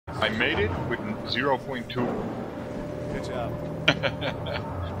I made it with 0.2. Good job.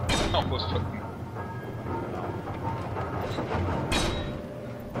 Almost fucking.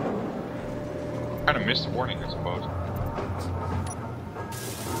 Kind of missed the warning, I suppose.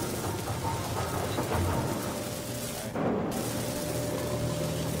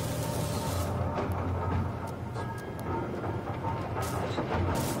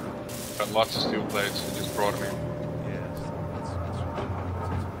 Got lots of steel plates, I just brought them in.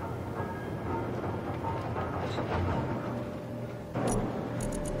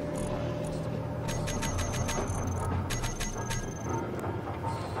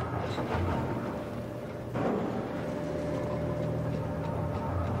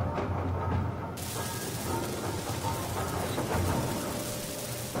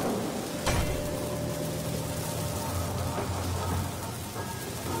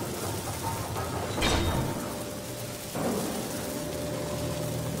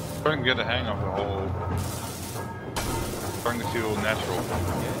 Starting to get the hang of the whole. Starting to feel natural.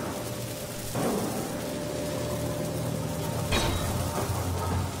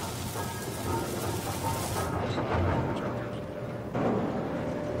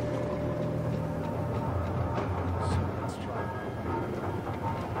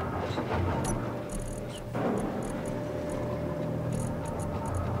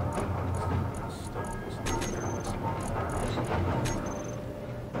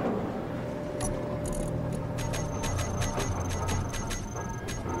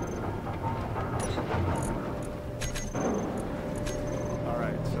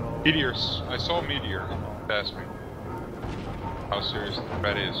 Meteors. I saw a meteor past me. How serious the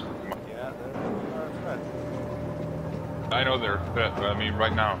threat is. Yeah, they're a threat. I know they're a threat, but I mean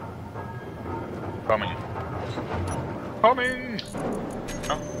right now. Coming. Coming!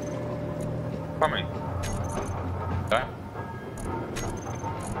 No. Coming. That.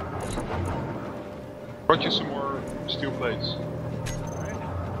 Brought you some more steel plates.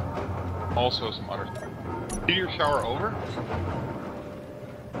 Alright. Also some other stuff. Meteor shower over?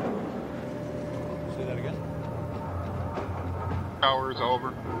 That again? Shower is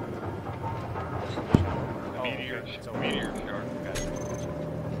over. Oh, Meteor, okay. So meteor shower. Gotcha.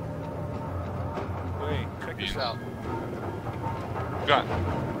 Wait, check this out. Got.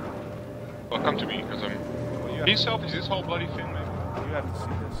 Well, come to me, because I'm. Well, These selfies, this whole bloody thing, man. You have to see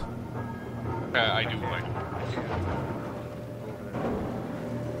this. I do.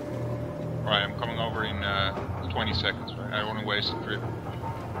 Alright, I'm coming over in 20 seconds, right? I don't want to waste the trip.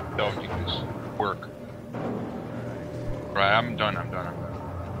 Salvaging this work. Right, I'm done.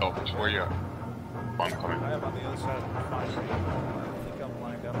 Salvage, where you at? Oh, I'm coming. I am on the other side of the refinery. I think I'm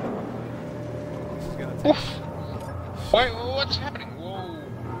lined up properly. This is gonna take... Oof! Why, what's happening? Whoa!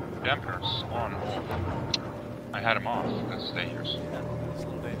 Dampers on, off. I had them off. That's dangerous. Yeah, it's a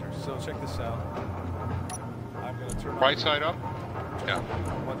little dangerous. So check this out. I'm gonna turn right side up? Yeah.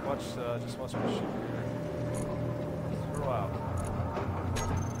 Just watch my ship here. Throw out.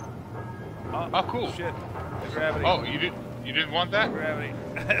 Oh, cool. Shit. The gravity. Oh, you didn't want that? The gravity.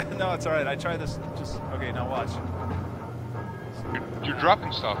 No, it's alright. I tried this. Just okay. Now watch. You're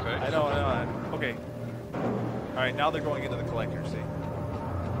dropping stuff, eh? I know. Okay. All right. Now they're going into the collector. See.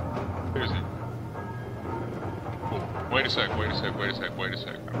 Here's it. Cool. Wait a sec. I'm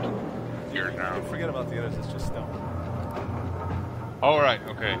here now. You forget about the others. It's just stone. All right.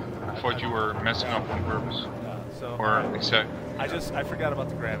 Okay. I thought you were messing up on purpose. So. Or except. I forgot about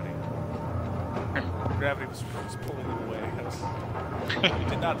the gravity. Gravity was pulling them away. I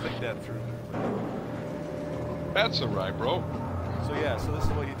did not think that through. That's alright, bro. So yeah, so this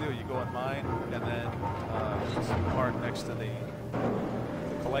is what you do. You go in mine, and then there's a part next to the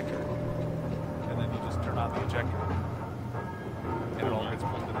collector, and then you just turn on the ejector. And it all gets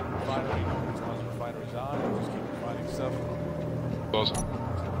pulled into the refinery. As long as the refinery's on, you just keep refining stuff. Awesome. So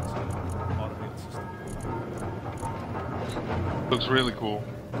it's an automated system. Looks really cool.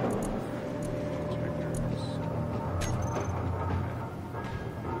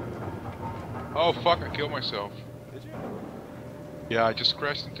 Oh fuck, I killed myself. Did you? Yeah, I just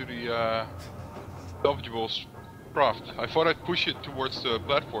crashed into the salvageable craft. I thought I'd push it towards the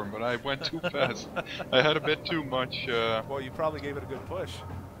platform, but I went too fast. I had a bit too much well, you probably gave it a good push.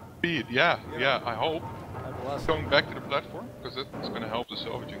 speed. Yeah, I hope. Going back to the platform, because that's going to help the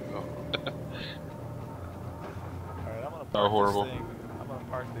salvaging though. Alright, I'm going to park horrible. this thing. I'm going to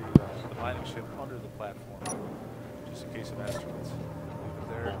park the mining ship under the platform, just in case of asteroids. Leave it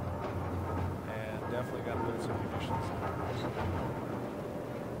there. Definitely got bullets and munitions.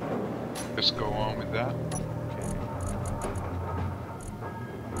 Just go on with that. Okay.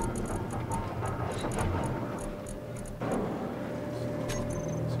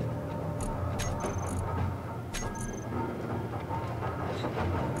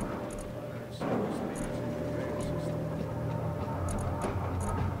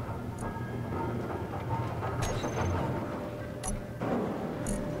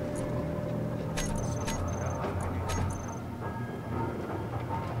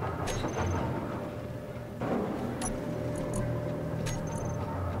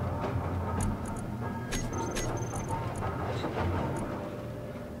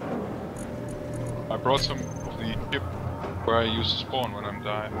 I brought some of the ship where I used to spawn when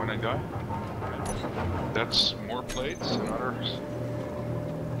I die. That's more plates and others.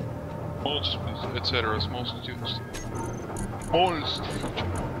 Small, etc. Small students. Small students.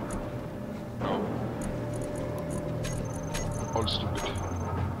 No. All stupid.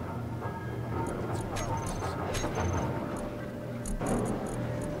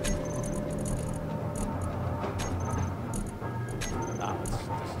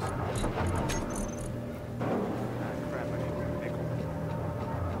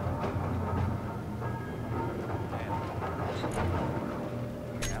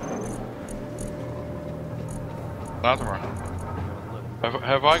 Later maar.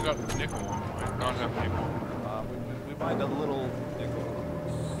 Have I got nickel? I don't have nickel. We mined a little nickel,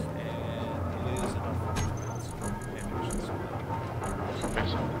 and it is enough for some ammunition.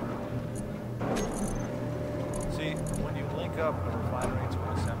 Excellent. See, when you link up a refinery to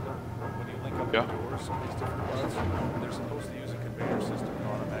an assembler, when you link up the doors of these different parts, they're supposed to use a conveyor system to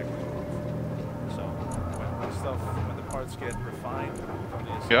automatically move. So when the parts get refined from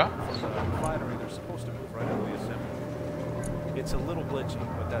the refinery, they're supposed to move right into the assembly. It's a little glitchy,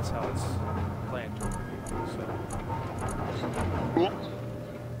 but that's how it's planned to work. So, cool. So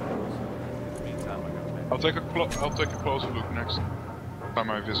in the meantime, I gotta make. I'll take a closer look next time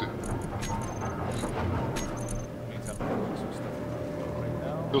I visit. Meantime, I'm gonna do some stuff right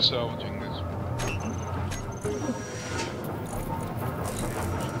now. Still salvaging this.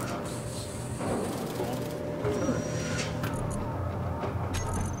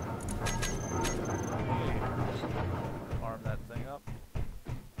 Arm that thing up.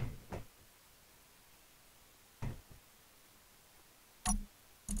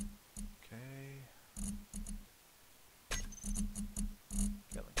 Okay.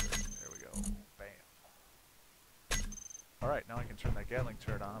 Gatling turret. There we go. Bam. Alright, now I can turn that Gatling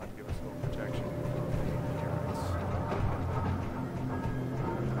turret on and give us a little protection from the turrets.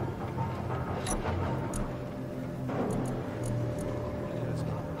 It is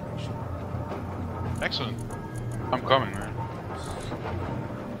operational. Excellent. I'm coming, man.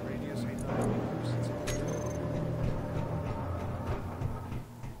 Radius 800 meters. It's all good.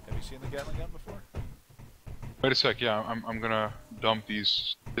 Have you seen the Gatling gun before? Wait a sec. Yeah, I'm gonna dump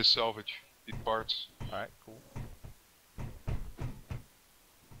this salvage, these parts. All right, cool. All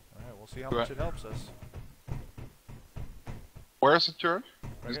right, we'll see how much it helps us. Where's the turret?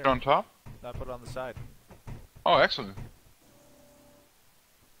 Right Is here. it on top? I put it on the side. Oh, excellent.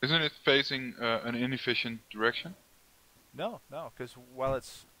 Isn't it facing an inefficient direction? No, because while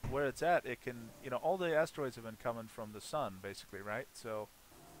it's where it's at, it can, all the asteroids have been coming from the sun, basically, right? So.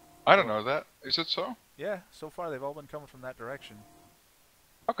 I don't know that. Is it so? Yeah, so far they've all been coming from that direction.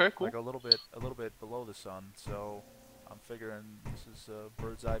 Okay, cool. Like a little bit below the sun. So I'm figuring this is a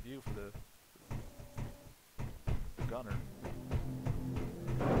bird's eye view for the gunner.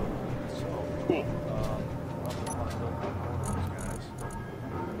 So. Cool. I want to build more of those guys.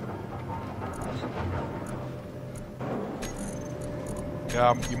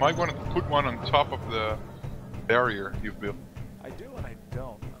 Yeah, you might want to put one on top of the barrier you've built. I do and I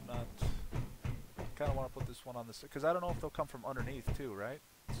don't. I'm not. I kind of want to put this one on the side because I don't know if they'll come from underneath too, right?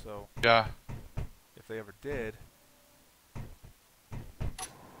 So. Yeah. If they ever did,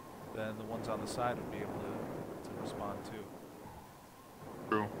 then the ones on the side would be able to respond too.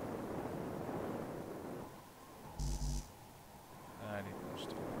 True. I need more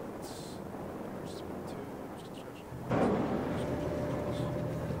steel plates. There's 2. There's construction.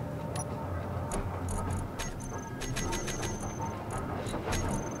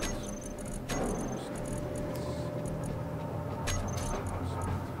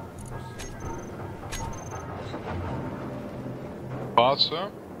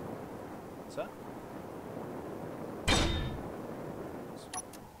 Pasta? What's that?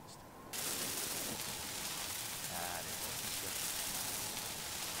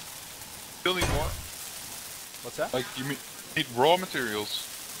 Still need more? What's that? Like, you need raw materials.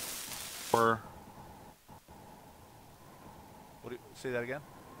 Or... Say that again?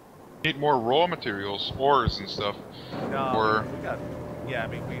 Need more raw materials, ores and stuff. No, or... we got... Yeah, I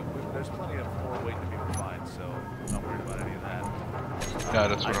mean, there's plenty of ore waiting to be refined, so I'm not worried about any of that. Yeah,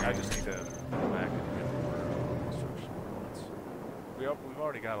 that's what I just need to go back and get more construction components. We've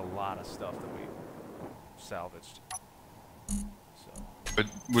already got a lot of stuff that we salvaged. So But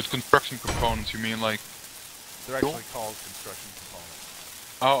with construction components, you mean like... they're actually called construction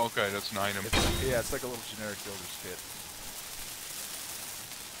components. Oh, okay, that's an item. It's like a little generic builder's kit.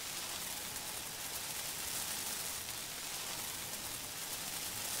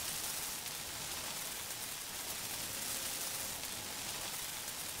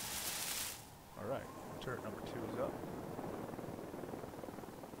 Alright, turret number 2 is up.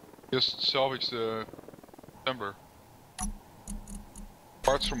 Just salvage the assembler.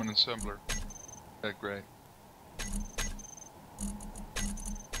 Parts from an assembler. Okay, great. Okay,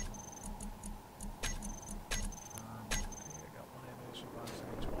 I got 1 ammunition box in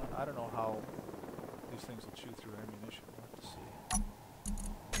each one. I don't know how these things will chew through ammunition. We'll have to see.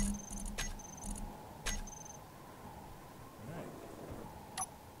 Alright.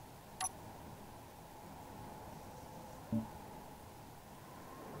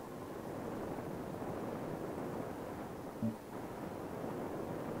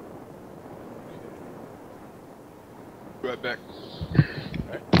 Right back.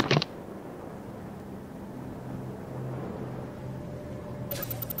 Alright.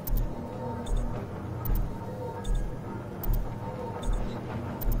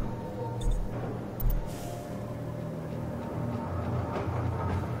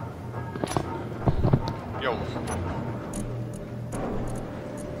 Yo. I'm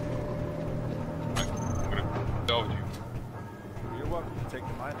gonna salvage you. You're welcome to take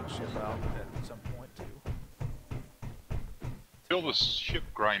the mining ship out at some point too. Build a ship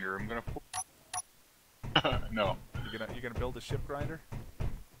grinder. I'm gonna pull. No. You're gonna build a ship grinder?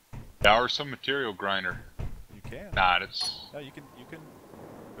 Yeah, or some material grinder. You can. Nah, that's. No, you can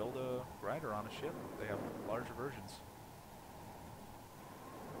build a grinder on a ship. They have larger versions.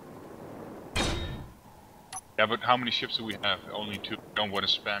 Yeah, but how many ships do we have? Only 2. Don't want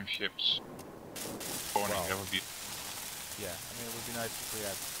to spam ships. Boning, Wow. that would be. Yeah, I mean it would be nice if we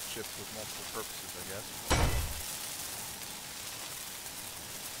had ships with multiple purposes, I guess.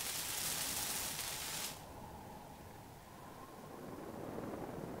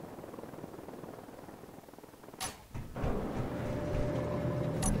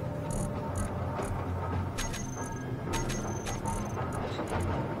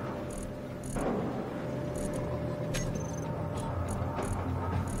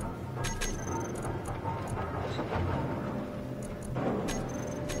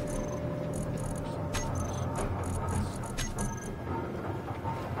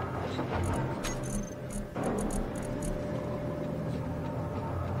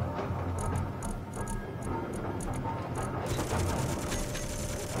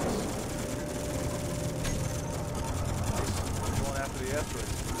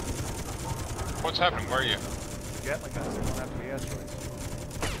 What's happening? Where are you? The Gatling guns are going after the asteroids.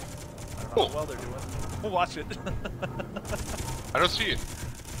 I don't know Cool. how well they're doing. We'll watch it. I don't see it.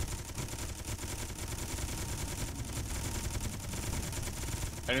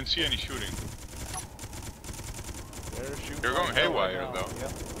 I didn't see any shooting. They're shooting. You're going right now, haywire, right now. though.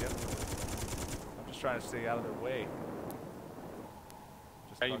 Yep, yep. I'm just trying to stay out of their way.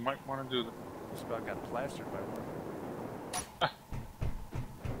 Just Hey, you about, might want to do that. just about got plastered by one.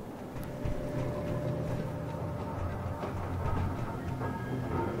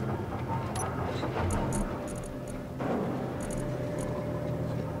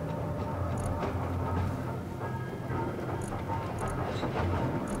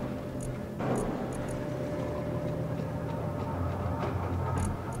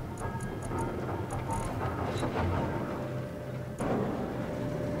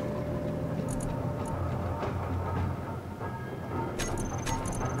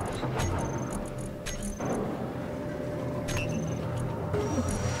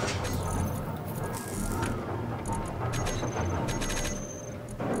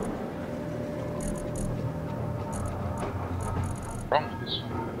 Wrong with this?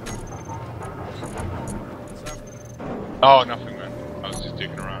 What's up? Oh, nothing, man. I was just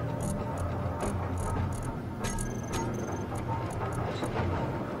digging around.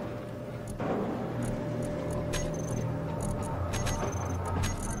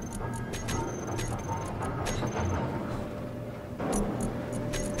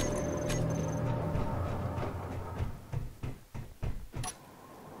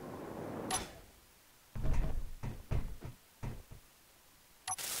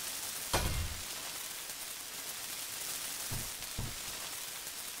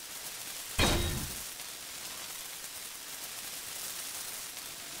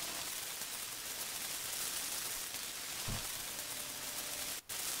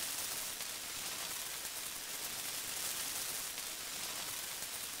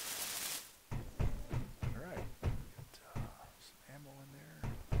 Alright. Get some ammo in there.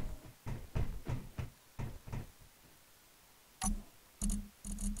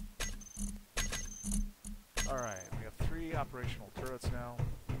 Alright, we have 3 operational turrets now.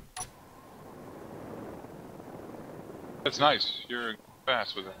 That's nice. You're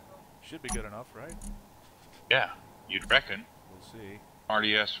fast with it. Should be good enough, right? Yeah, you'd reckon. We'll see.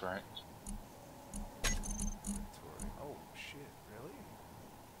 RDS, right?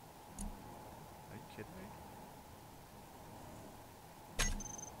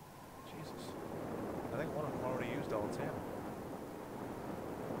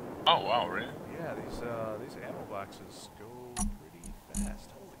 Oh wow, really? Yeah, these ammo boxes go pretty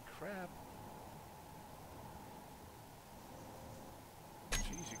fast. Holy crap!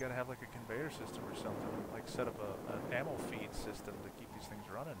 Jeez, you gotta have like a conveyor system or something. Like set up an ammo feed system to keep these things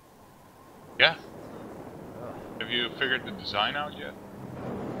running. Yeah. Ugh. Have you figured the design out yet?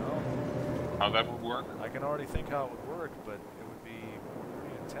 No, How that would work? I can already think how it would work, but it would be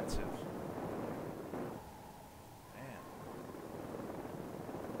pretty intensive. Man.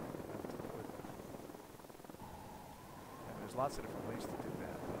 And there's lots of different ways to do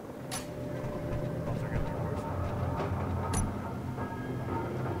that. But I don't know if they're going to be worth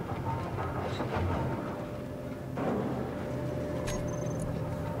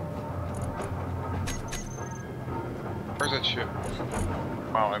Where's that ship?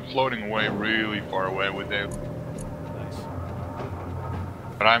 Wow, I'm floating away really far away with it. Nice.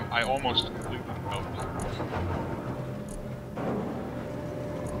 But I almost completely melted.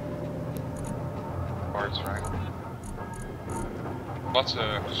 Parts, right? Lots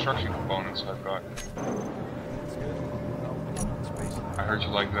of construction components I've got. That's good. Well, space. I heard you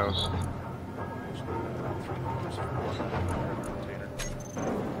like those. Actually, about 3/4 of one container.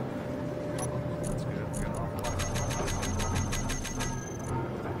 That's good. We got an awful lot of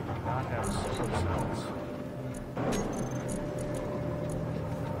not have solar cells.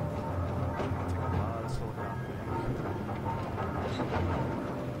 Take a lot of silicon to make. Silicon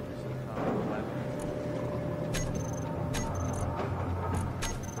lead.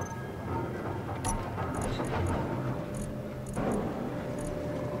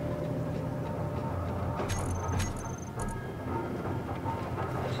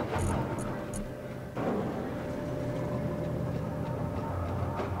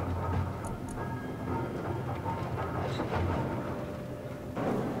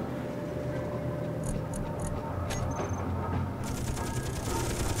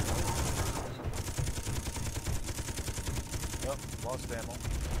 Yep, lost ammo.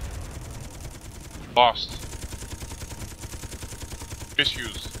 Lost.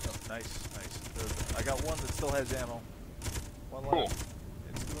 Misused. Oh, nice, nice. I got one that still has ammo. One left. Cool.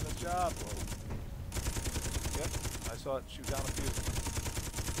 It's doing its job. Whoa. Yep, I saw it shoot down a few.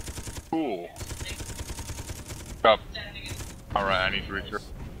 Cool. Up. Alright, I need to reach her. Nice.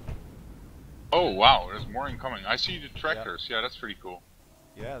 Oh wow, there's more incoming. I see the tractors. Yeah, that's pretty cool.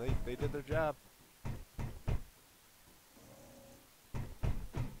 Yeah, they did their job.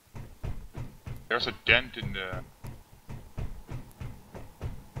 There's a dent in the...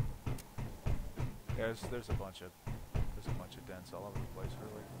 There's a bunch of dents all over the place,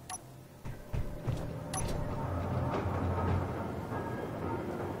 really.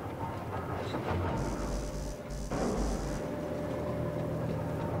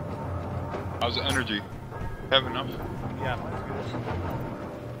 How's the energy? Have enough? Yeah, mine's good.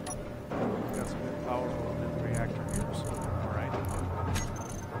 Got some good power in the reactor here, so all right.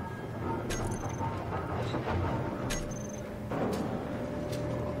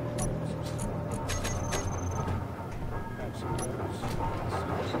 Have some those.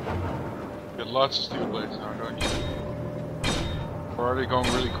 You got lots of steel plates now, don't you? Or are they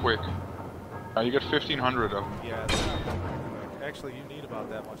going really quick? You got 1,500 of them. Yeah, they're not very quick. Actually, you need about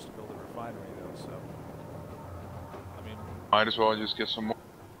that much to build a refinery, though. So, I mean, Might as well just get some more.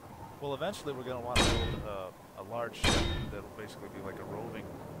 well, eventually we're going to want to build a large ship that'll basically be like a roving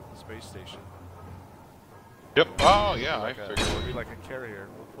space station. Yep. Oh yeah, Like I it'll figured. be like a carrier.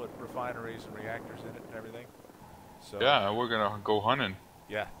 We'll put refineries and reactors in it and everything. So Yeah, we're gonna go hunting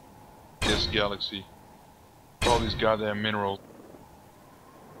yeah. this galaxy. All these goddamn minerals.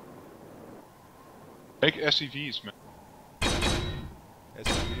 Make SCVs, man.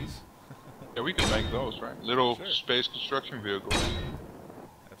 SUVs. Yeah, we can make those, right? Little Sure. space construction vehicles.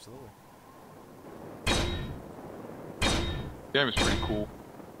 Absolutely. Game is pretty cool.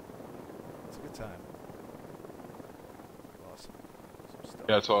 It's a good time. Awesome. Some stuff.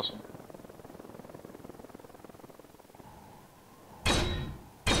 Yeah, it's awesome.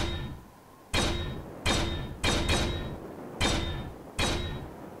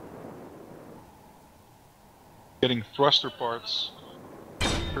 Getting thruster parts,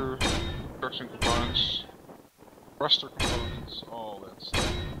 construction components, thruster components, all that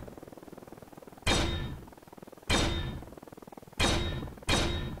stuff.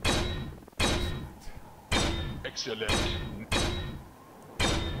 Excellent.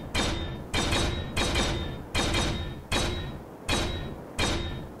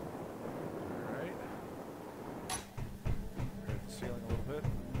 Alright. Raise the ceiling a little bit.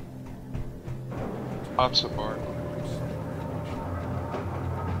 Lots of art.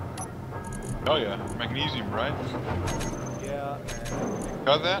 Oh yeah, magnesium, right? Yeah,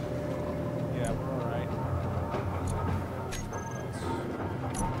 Got that? Yeah, we're alright.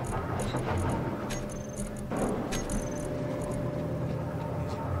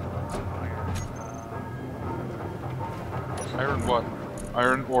 Iron what?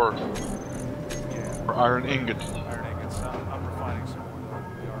 Iron ore. Yeah. Or iron ingot. Iron ingots. I'm refining some more though.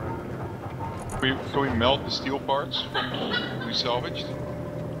 We'll be alright there. Can we melt the steel parts from we salvaged?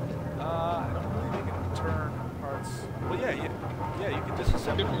 I don't believe you can turn parts. Well, yeah, you can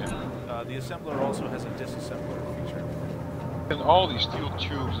disassemble. The assembler also has a disassembler feature. And all these steel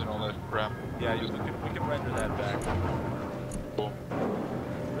tubes and all that crap. Yeah, we can render that back. Cool.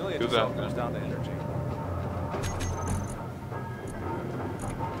 Really, it Do just all that, comes down to energy.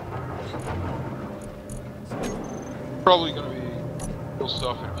 Probably gonna be real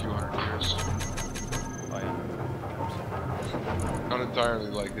stuff in a few hundred years. Oh yeah. Absolutely. Not entirely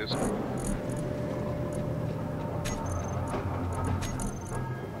like this.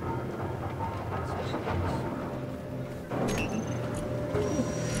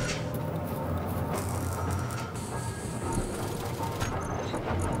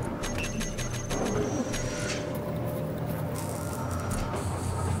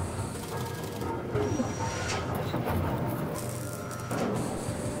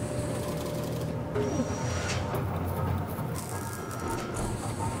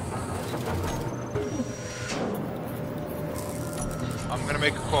 I'm gonna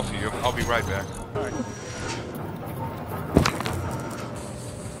make a coffee. I'll be right back. Alright.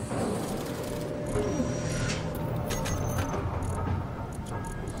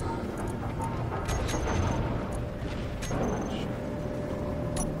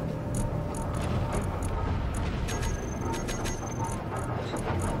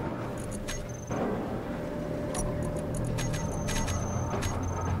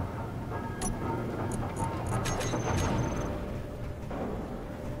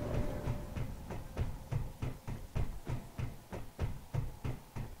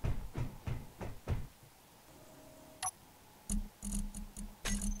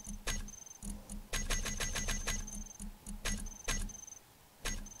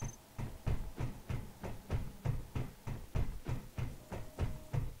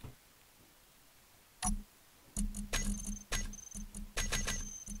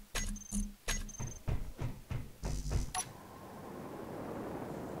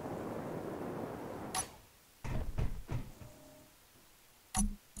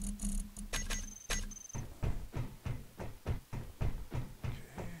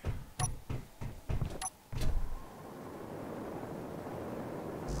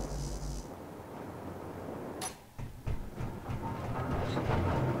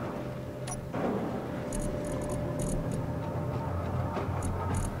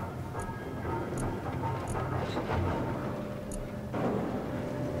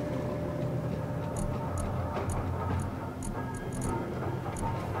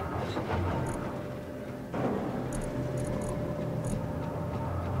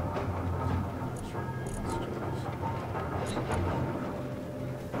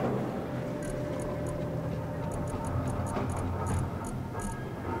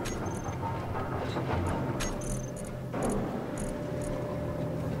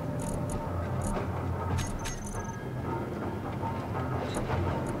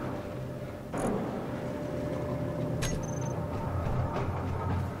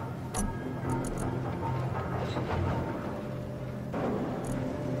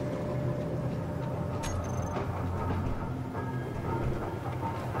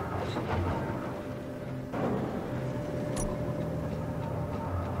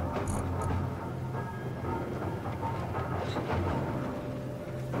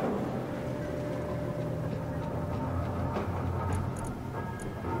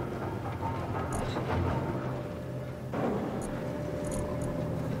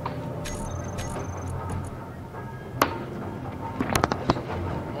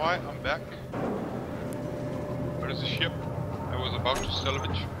 I'm back. Where is the ship? I was about to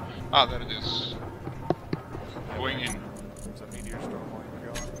salvage. Ah, there it is. Going in. There's a meteor storm while you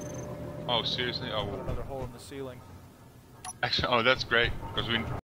were going. Oh, seriously? Oh, Put another hole in the ceiling. actually, oh, that's great because